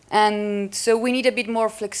 And so we need a bit more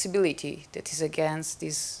flexibility that is against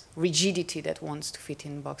this rigidity that wants to fit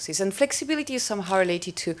in boxes. And flexibility is somehow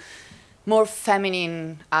related to more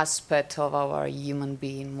feminine aspect of our human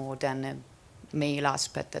being more than a male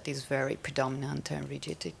aspect that is very predominant and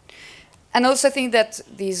rigid. And also I think that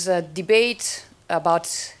this debate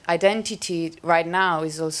about identity right now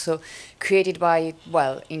is also created by,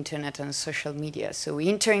 internet and social media. So we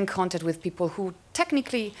enter in contact with people who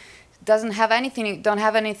technically don't have anything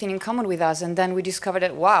in common with us, and then we discover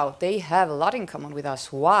that, wow, they have a lot in common with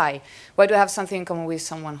us. Why? Why do I have something in common with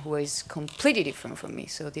someone who is completely different from me?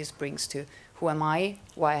 So this brings to, who am I?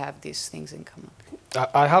 Why I have these things in common?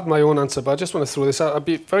 I have my own answer, but I just want to throw this out. I'd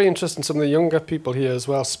be very interested in some of the younger people here as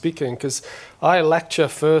well speaking, because I lecture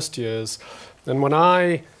first years, and when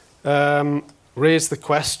I raise the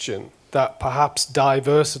question that perhaps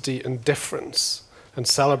diversity and difference and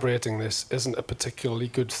celebrating this isn't a particularly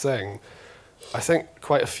good thing, I think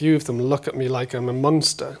quite a few of them look at me like I'm a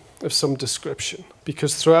monster of some description,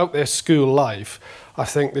 because throughout their school life, I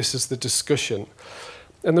think this is the discussion.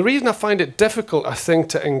 And the reason I find it difficult, I think,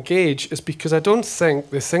 to engage is because I don't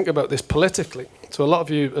think they think about this politically. So a lot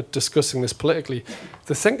of you are discussing this politically.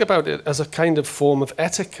 They think about it as a kind of form of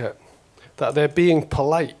etiquette, that they're being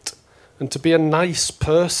polite, and to be a nice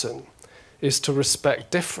person is to respect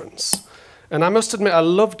difference. And I must admit, I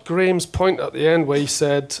loved Graeme's point at the end where he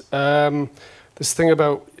said this thing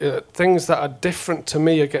about things that are different to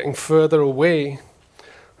me are getting further away.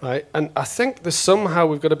 Right? And I think that somehow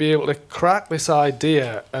we've got to be able to crack this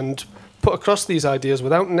idea and put across these ideas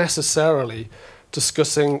without necessarily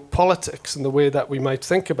discussing politics and the way that we might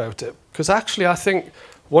think about it. Because actually I think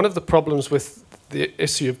one of the problems with the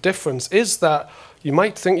issue of difference is that you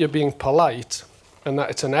might think you're being polite and that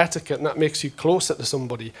it's an etiquette and that makes you closer to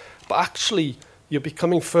somebody, but actually you're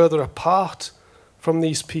becoming further apart from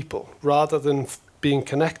these people rather than being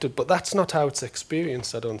connected. But that's not how it's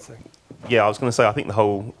experienced, I don't think. Yeah, I was going to say, I think a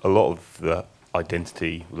lot of the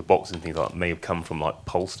identity, the boxes and things like that, may have come from like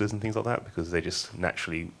pollsters and things like that, because they just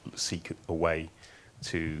naturally seek a way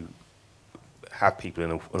to have people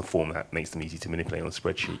in a form that makes them easy to manipulate on a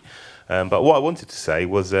spreadsheet. But what I wanted to say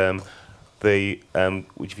was, if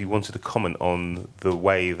you wanted to comment on the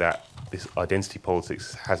way that this identity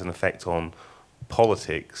politics has an effect on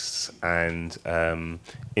politics, and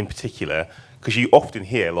in particular, because you often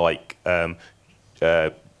hear, like,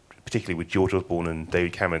 particularly with George Osborne and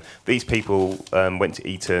David Cameron, these people went to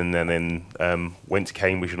Eton and then went to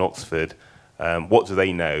Cambridge and Oxford. What do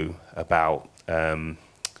they know about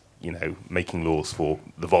making laws for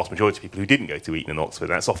the vast majority of people who didn't go to Eton and Oxford?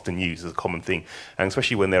 And that's often used as a common thing. And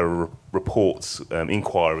especially when there are reports,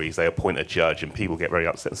 inquiries, they appoint a judge and people get very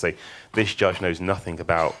upset and say, this judge knows nothing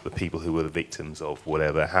about the people who were the victims of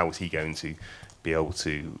whatever. How is he going to be able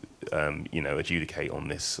to adjudicate on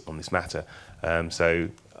this matter? So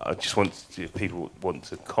I just if people want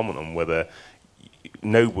to comment on whether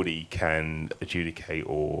nobody can adjudicate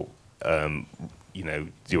or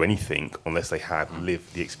do anything unless they have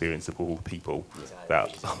lived the experience of all the people.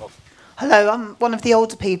 Hello, I'm one of the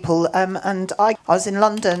older people, and I was in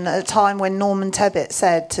London at a time when Norman Tebbit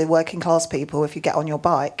said to working class people, if you get on your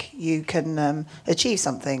bike, you can achieve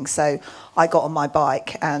something. So I got on my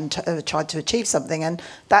bike and tried to achieve something, and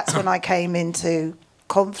that's when I came into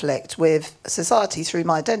conflict with society through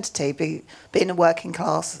my identity. Being a working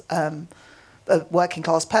class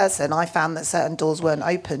person, I found that certain doors weren't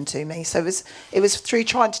open to me. So it was through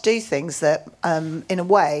trying to do things that, in a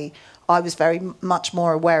way, I was very much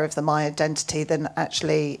more aware of my identity than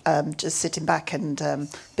actually just sitting back and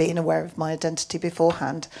being aware of my identity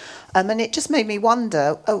beforehand. And it just made me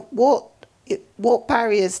wonder what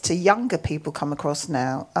barriers to younger people come across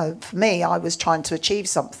now. For me, I was trying to achieve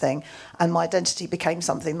something, and my identity became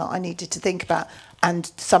something that I needed to think about.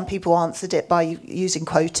 And some people answered it by using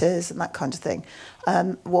quotas and that kind of thing.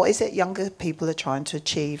 What is it younger people are trying to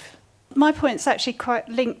achieve? My point's actually quite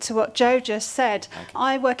linked to what Joe just said. Okay.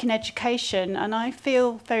 I work in education and I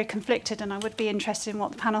feel very conflicted, and I would be interested in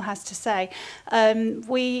what the panel has to say.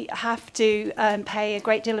 We have to pay a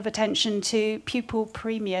great deal of attention to pupil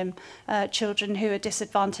premium children who are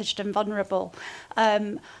disadvantaged and vulnerable.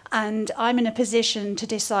 And I'm in a position to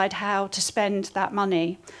decide how to spend that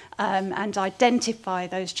money and identify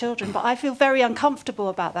those children. But I feel very uncomfortable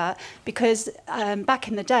about that because back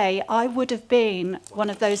in the day, I would have been one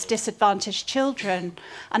of those disadvantaged children.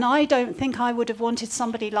 And I don't think I would have wanted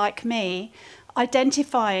somebody like me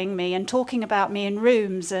identifying me and talking about me in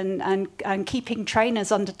rooms and keeping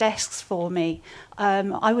trainers under desks for me.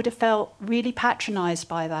 I would have felt really patronised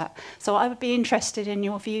by that. So I would be interested in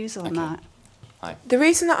your views on that. The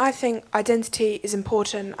reason that I think identity is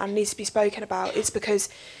important and needs to be spoken about is because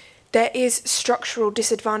there is structural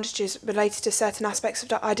disadvantages related to certain aspects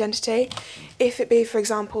of identity. If it be, for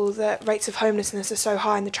example, that rates of homelessness are so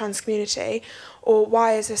high in the trans community, or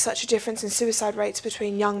why is there such a difference in suicide rates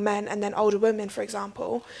between young men and then older women, for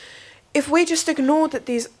example. If we just ignore that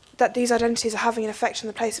these identities are having an effect on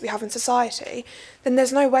the place that we have in society, then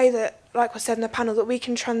there's no way that, like was said in the panel, that we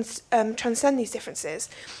can transcend these differences.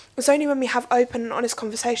 It's only when we have open and honest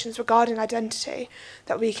conversations regarding identity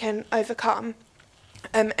that we can overcome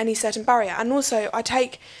any certain barrier. And also, I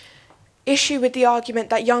take issue with the argument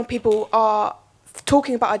that young people are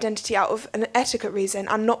talking about identity out of an etiquette reason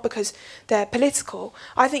and not because they're political.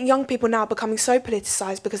 I think young people now are becoming so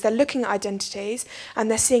politicised because they're looking at identities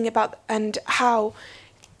and they're seeing about and how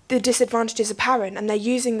the disadvantage is apparent, and they're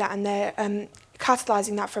using that and they're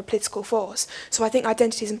catalysing that for a political force. So I think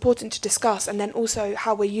identity is important to discuss, and then also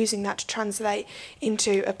how we're using that to translate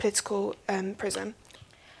into a political prism.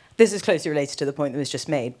 This is closely related to the point that was just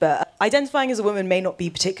made, but identifying as a woman may not be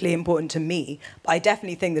particularly important to me, but I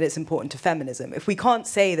definitely think that it's important to feminism. If we can't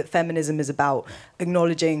say that feminism is about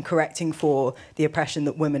acknowledging, correcting for the oppression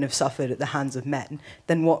that women have suffered at the hands of men,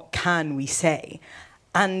 then what can we say?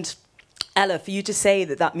 And Ella, for you to say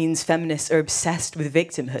that that means feminists are obsessed with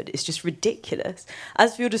victimhood is just ridiculous.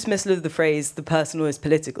 As for your dismissal of the phrase, the personal is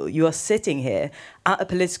political, you are sitting here at a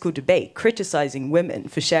political debate criticising women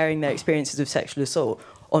for sharing their experiences of sexual assault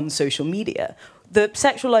on social media. The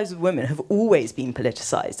sexual lives of women have always been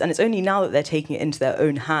politicised, and it's only now that they're taking it into their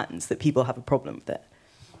own hands that people have a problem with it.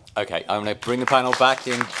 Okay, I'm going to bring the panel back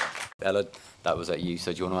in. Ella that was at you.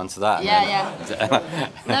 So do you want to answer that? Yeah.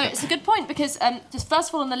 No, it's a good point because just first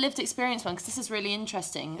of all on the lived experience one, because this is really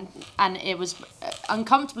interesting, and it was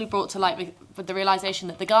uncomfortably brought to light with the realisation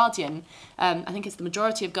that The Guardian, I think it's the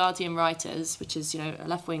majority of Guardian writers, which is a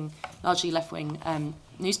left-wing, largely left-wing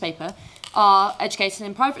newspaper, are educated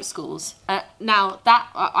in private schools. Now, that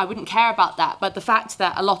I wouldn't care about that, but the fact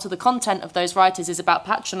that a lot of the content of those writers is about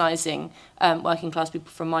patronising working class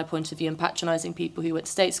people from my point of view and patronising people who went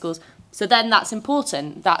to state schools, so then that's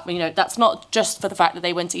important. That that's not just for the fact that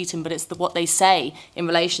they went to Eton, but it's what they say in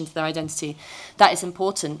relation to their identity. That is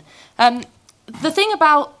important. The thing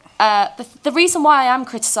about the reason why I am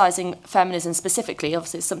criticising feminism specifically,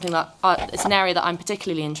 obviously, it's something that it's an area that I'm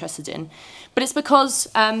particularly interested in, but it's because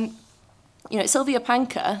Sylvia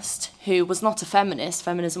Pankhurst, who was not a feminist,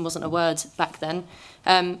 feminism wasn't a word back then,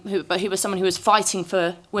 but who was someone who was fighting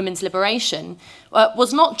for women's liberation,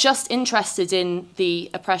 was not just interested in the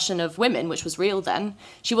oppression of women, which was real then.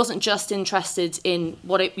 She wasn't just interested in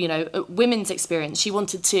women's experience. She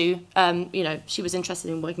wanted to, she was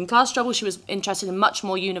interested in working class struggle. She was interested in much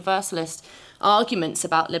more universalist arguments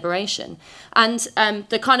about liberation. And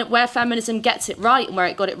the kind of where feminism gets it right and where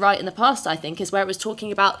it got it right in the past, I think, is where it was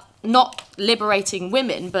talking about not liberating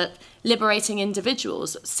women, but liberating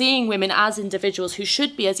individuals, seeing women as individuals who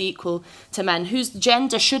should be as equal to men, whose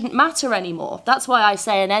gender shouldn't matter anymore. That's why I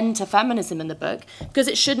say an end to feminism in the book, because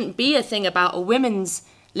it shouldn't be a thing about a women's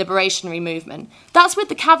liberationary movement. That's with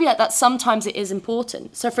the caveat that sometimes it is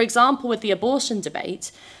important. So, for example, with the abortion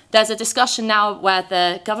debate, there's a discussion now where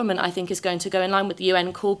the government, I think, is going to go in line with the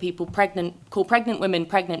UN, call pregnant women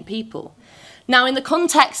pregnant people. Now, in the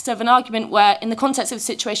context of an argument where, in the context of a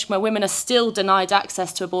situation where women are still denied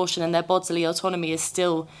access to abortion and their bodily autonomy is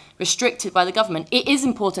still restricted by the government, it is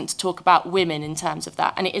important to talk about women in terms of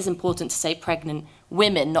that, and it is important to say pregnant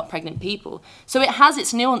women, not pregnant people. So it has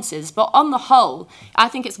its nuances, but on the whole, I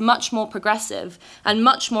think it's much more progressive and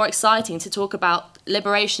much more exciting to talk about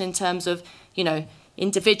liberation in terms of,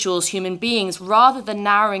 individuals, human beings, rather than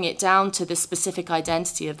narrowing it down to the specific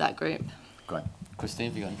identity of that group. Great. Christine,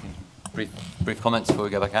 have you got anything? Brief comments before we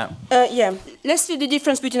go back out. Let's see the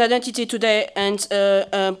difference between identity today and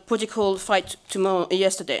political fight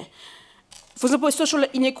yesterday. For example, social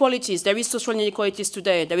inequalities. There is social inequalities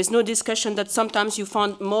today. There is no discussion that sometimes you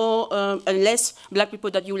find more and less black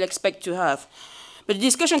people that you will expect to have. But the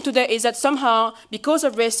discussion today is that somehow, because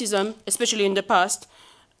of racism, especially in the past,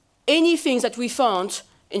 anything that we found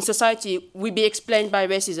in society will be explained by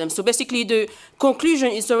racism. So basically, the conclusion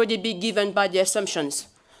is already being given by the assumptions.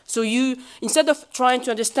 So you, instead of trying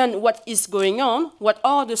to understand what is going on, what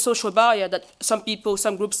are the social barriers that some people,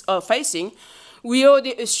 some groups are facing, we are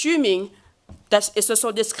already assuming that it's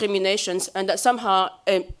social discriminations and that somehow,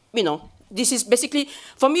 this is basically,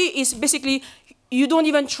 for me, is basically, you don't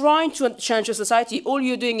even try to change the society. All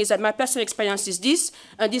you're doing is that my personal experience is this,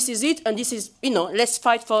 and this is it, and this is, let's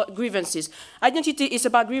fight for grievances. Identity is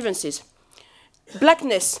about grievances.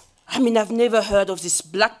 Blackness. I've never heard of this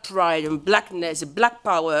black pride and blackness, black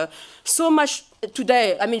power, so much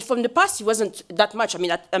today. From the past, it wasn't that much.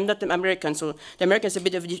 I'm not an American, so the Americans are a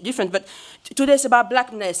bit different, but today it's about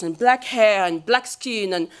blackness and black hair and black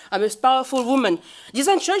skin, and I'm a powerful woman. It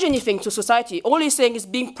doesn't change anything to society. All he's saying is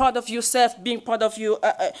being proud of yourself, being proud of you.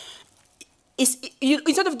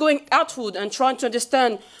 Instead of going outward and trying to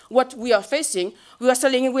understand what we are facing, we are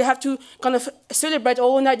saying we have to kind of celebrate our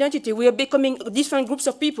own identity. We are becoming different groups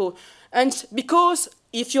of people. And because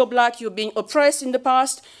if you're black, you're being oppressed in the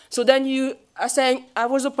past, so then you are saying, I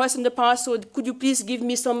was oppressed in the past, so could you please give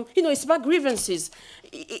me some, it's about grievances.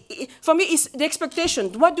 For me, it's the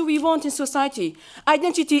expectation. What do we want in society?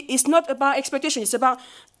 Identity is not about expectation. It's about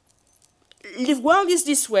the world is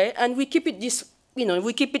this way, and we keep it this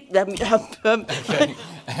we keep it. I'll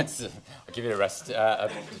give you a rest. There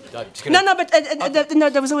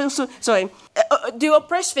was also, sorry. The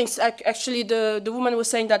oppressed things, actually, the woman was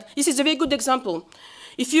saying that this is a very good example.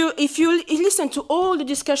 If you listen to all the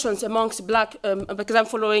discussions amongst black, because I'm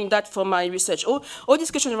following that for my research, all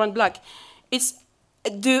discussions around black, it's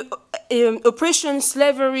the oppression,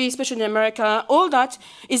 slavery, especially in America, all that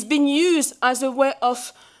is being used as a way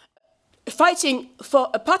of fighting for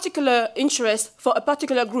a particular interest for a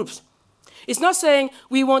particular group. It's not saying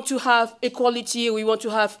we want to have equality, we want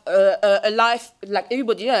to have a life like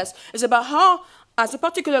everybody else. It's about how, as a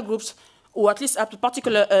particular groups, or at least as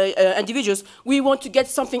particular individuals, we want to get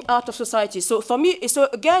something out of society. So for me, so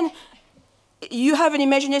again, you have an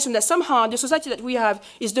imagination that somehow the society that we have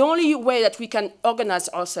is the only way that we can organize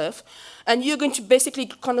ourselves, and you're going to basically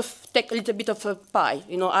kind of take a little bit of a pie.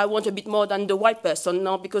 You know, I want a bit more than the white person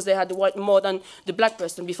now because they had the white more than the black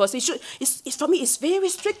person before. So for me, it's very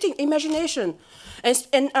restricting imagination.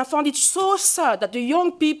 And I found it so sad that the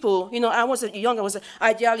young people, you know, I was an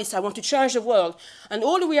idealist, I want to change the world, and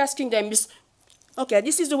all we're asking them is, okay,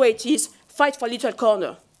 this is the way it is, fight for a little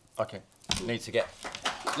corner. Okay, need to get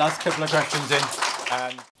last couple of questions in.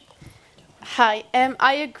 Hi,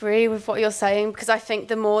 I agree with what you're saying, because I think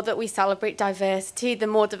the more that we celebrate diversity, the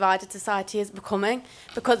more divided society is becoming,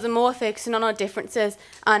 because the more focusing on our differences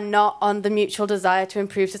and not on the mutual desire to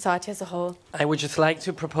improve society as a whole. I would just like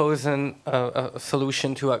to propose a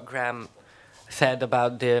solution to what Graeme said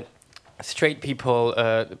about the straight people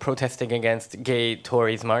protesting against gay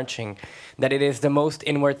Tories marching, that it is the most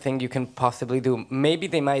inward thing you can possibly do. Maybe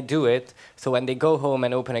they might do it, so when they go home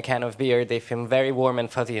and open a can of beer, they feel very warm and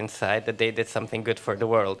fuzzy inside that they did something good for the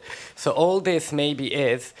world. So all this maybe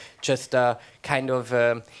is just a kind of,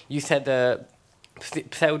 you said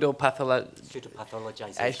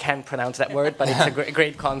pseudo-pathologization. I can't pronounce that word, but it's a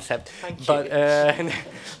great concept. Thank you.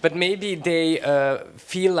 But maybe they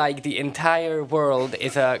feel like the entire world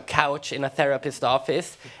is a couch in a therapist's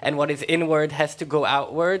office, and what is inward has to go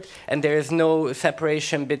outward, and there is no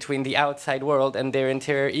separation between the outside world and their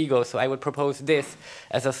interior ego. So I would propose this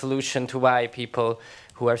as a solution to why people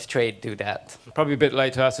who are straight do that. Probably a bit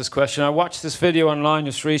late to ask this question. I watched this video online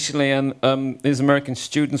just recently, and these American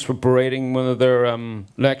students were berating one of their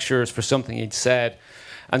lecturers for something he'd said.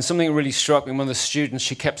 And something really struck me. One of the students,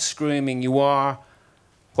 she kept screaming, "You are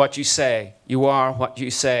what you say. You are what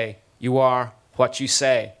you say. You are what you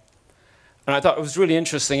say." And I thought it was really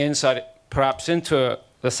interesting insight, perhaps, into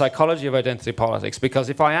the psychology of identity politics, because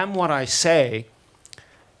if I am what I say,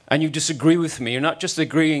 and you disagree with me, you're not just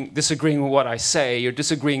disagreeing with what I say, you're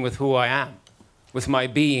disagreeing with who I am, with my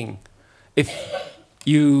being. If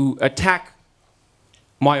you attack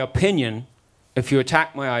my opinion, if you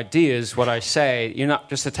attack my ideas, what I say, you're not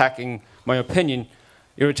just attacking my opinion,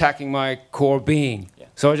 you're attacking my core being. Yeah.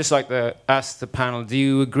 So I'd just like to ask the panel, do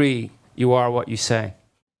you agree you are what you say?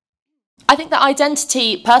 I think that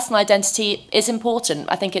identity, personal identity, is important.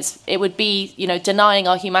 I think it would be, you know, denying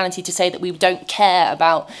our humanity to say that we don't care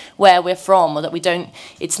about where we're from, or that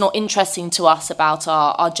it's not interesting to us about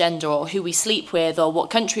our gender, or who we sleep with, or what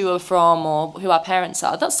country we're from, or who our parents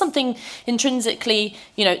are. That's something intrinsically,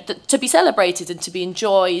 you know, to be celebrated and to be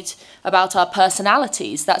enjoyed about our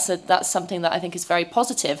personalities. That's something that I think is very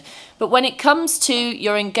positive. But when it comes to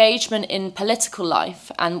your engagement in political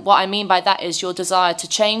life, and what I mean by that is your desire to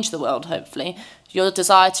change the world, hopefully, your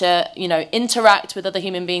desire to, you know, interact with other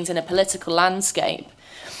human beings in a political landscape,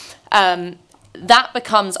 that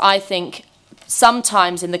becomes, I think,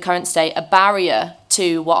 sometimes in the current state, a barrier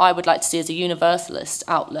to what I would like to see as a universalist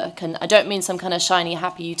outlook. And I don't mean some kind of shiny,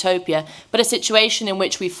 happy utopia, but a situation in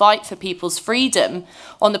which we fight for people's freedom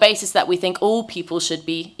on the basis that we think all people should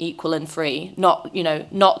be equal and free, not, you know,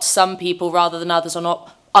 not some people rather than others, or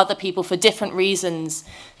not other people for different reasons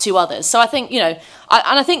to others. So I think, you know,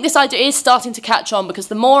 I think this idea is starting to catch on, because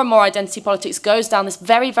the more and more identity politics goes down this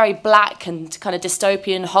very, very black and kind of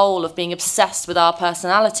dystopian hole of being obsessed with our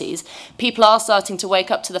personalities, people are starting to wake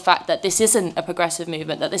up to the fact that this isn't a progressive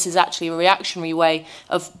movement, that this is actually a reactionary way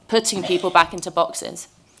of putting people back into boxes.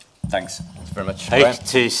 Thanks. Thanks very much.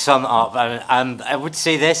 To sum up, I would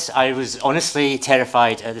say this. I was honestly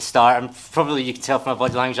terrified at the start, and probably you can tell from my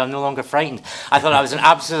body language I'm no longer frightened. I thought it was an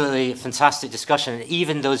absolutely fantastic discussion, and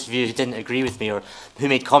even those of you who didn't agree with me or who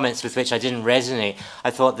made comments with which I didn't resonate,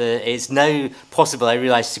 I thought that it's now possible, I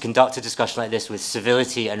realised, to conduct a discussion like this with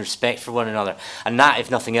civility and respect for one another, and that,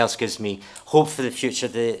 if nothing else, gives me hope for the future.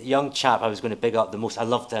 The young chap I was going to big up the most, I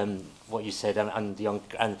loved what you said,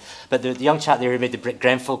 but the young chap there who made the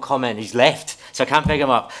Grenfell comment, he's left, so I can't pick him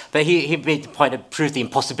up. But he made the point that proved the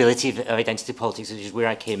impossibility of identity politics, which is where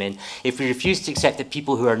I came in. If we refuse to accept that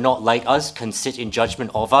people who are not like us can sit in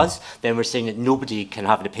judgment of us, then we're saying that nobody can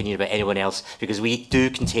have an opinion about anyone else, because we do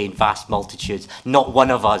contain vast multitudes. Not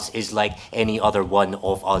one of us is like any other one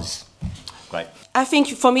of us. Great. I think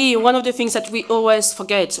for me, one of the things that we always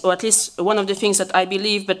forget, or at least one of the things that I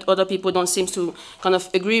believe, but other people don't seem to kind of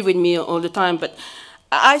agree with me all the time, but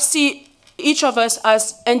I see each of us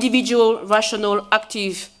as individual, rational,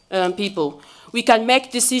 active people. We can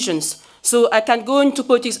make decisions. So I can go into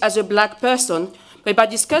politics as a black person, but by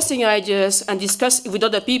discussing ideas and discuss with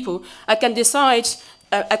other people, I can decide,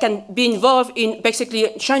 I can be involved in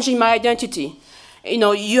basically changing my identity.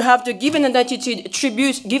 you have the given identity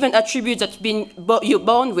given attributes that you're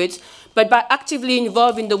born with, but by actively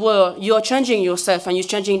involved in the world, you're changing yourself and you're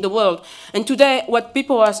changing the world. And today, what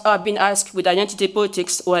people have been asked with identity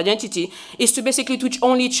politics or identity is to basically to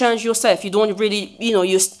only change yourself. You don't really,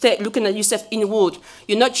 you stay looking at yourself inward.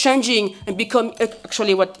 You're not changing and become,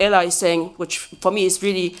 actually what Ella is saying, which for me is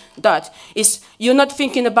really that, is you're not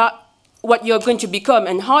thinking about what you're going to become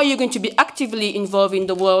and how you're going to be actively involved in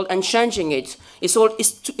the world and changing it. It's too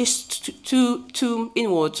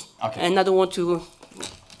inward. Okay. And I don't want to...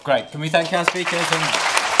 Great. Can we thank our speakers? And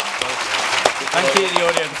thank you, the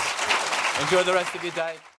audience. Enjoy the rest of your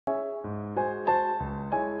day.